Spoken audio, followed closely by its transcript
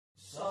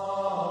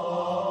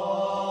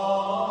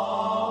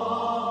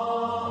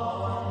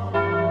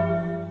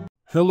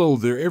Hello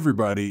there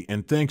everybody,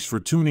 and thanks for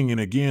tuning in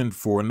again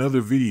for another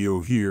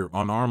video here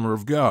on Armor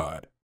of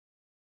God.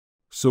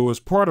 So as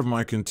part of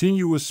my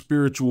continuous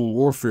spiritual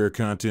warfare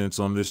contents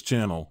on this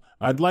channel,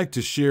 I'd like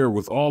to share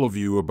with all of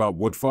you about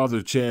what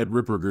Father Chad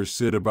Ripperger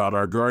said about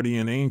our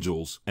guardian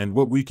angels and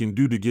what we can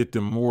do to get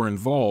them more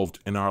involved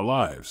in our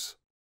lives.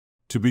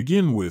 To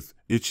begin with,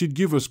 it should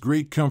give us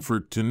great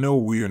comfort to know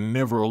we are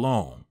never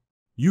alone.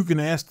 You can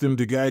ask them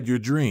to guide your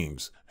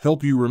dreams,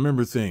 help you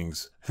remember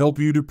things, help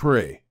you to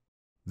pray.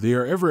 They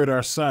are ever at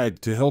our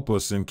side to help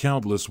us in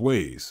countless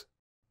ways.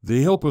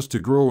 They help us to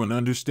grow in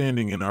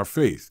understanding in our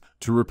faith,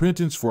 to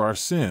repentance for our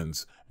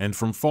sins, and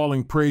from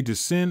falling prey to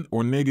sin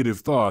or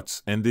negative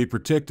thoughts, and they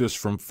protect us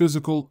from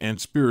physical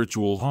and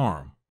spiritual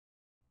harm.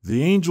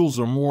 The angels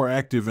are more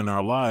active in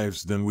our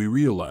lives than we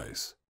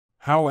realize.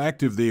 How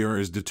active they are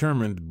is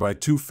determined by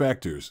two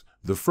factors,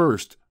 the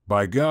first,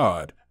 by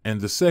God, and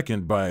the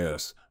second, by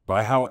us,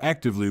 by how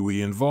actively we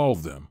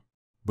involve them.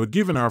 But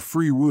given our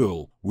free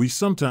will, we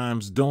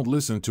sometimes don't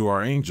listen to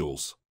our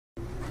angels.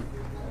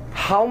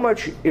 How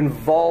much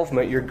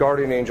involvement your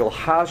guardian angel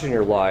has in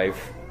your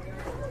life,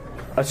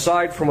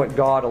 aside from what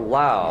God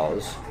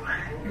allows,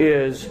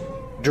 is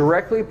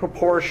directly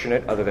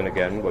proportionate, other than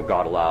again what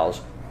God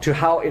allows, to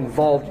how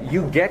involved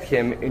you get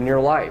him in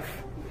your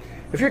life.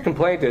 If your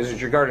complaint is that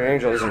your guardian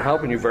angel isn't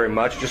helping you very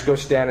much, just go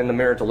stand in the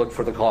mirror to look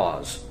for the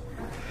cause.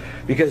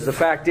 Because the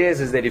fact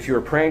is that if you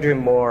were praying to him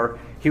more,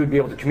 he would be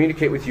able to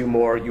communicate with you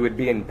more. You would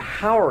be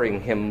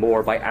empowering him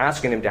more by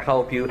asking him to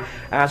help you,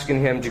 asking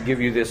him to give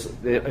you this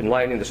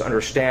enlightening, this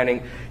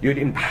understanding. You'd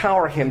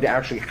empower him to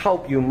actually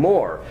help you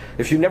more.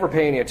 If you never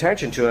pay any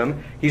attention to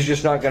him, he's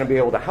just not going to be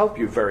able to help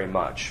you very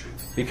much,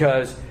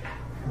 because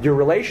your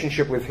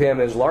relationship with him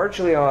is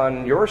largely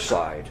on your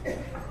side.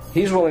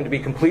 He's willing to be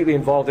completely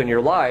involved in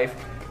your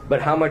life,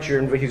 but how much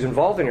he's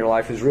involved in your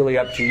life is really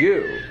up to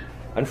you.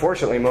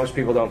 Unfortunately, most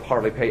people don't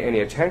hardly pay any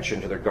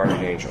attention to their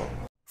guardian angel.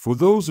 For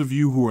those of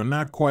you who are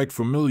not quite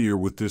familiar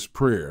with this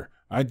prayer,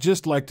 I'd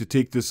just like to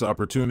take this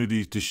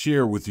opportunity to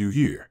share with you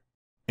here.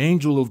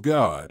 Angel of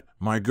God,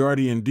 my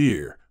guardian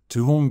dear,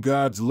 to whom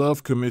God's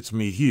love commits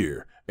me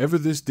here, ever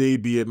this day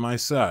be at my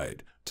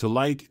side, to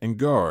light and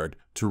guard,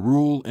 to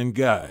rule and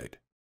guide.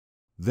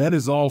 That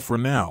is all for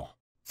now.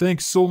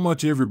 Thanks so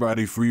much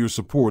everybody for your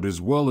support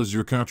as well as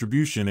your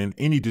contribution in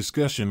any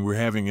discussion we're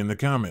having in the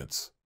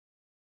comments.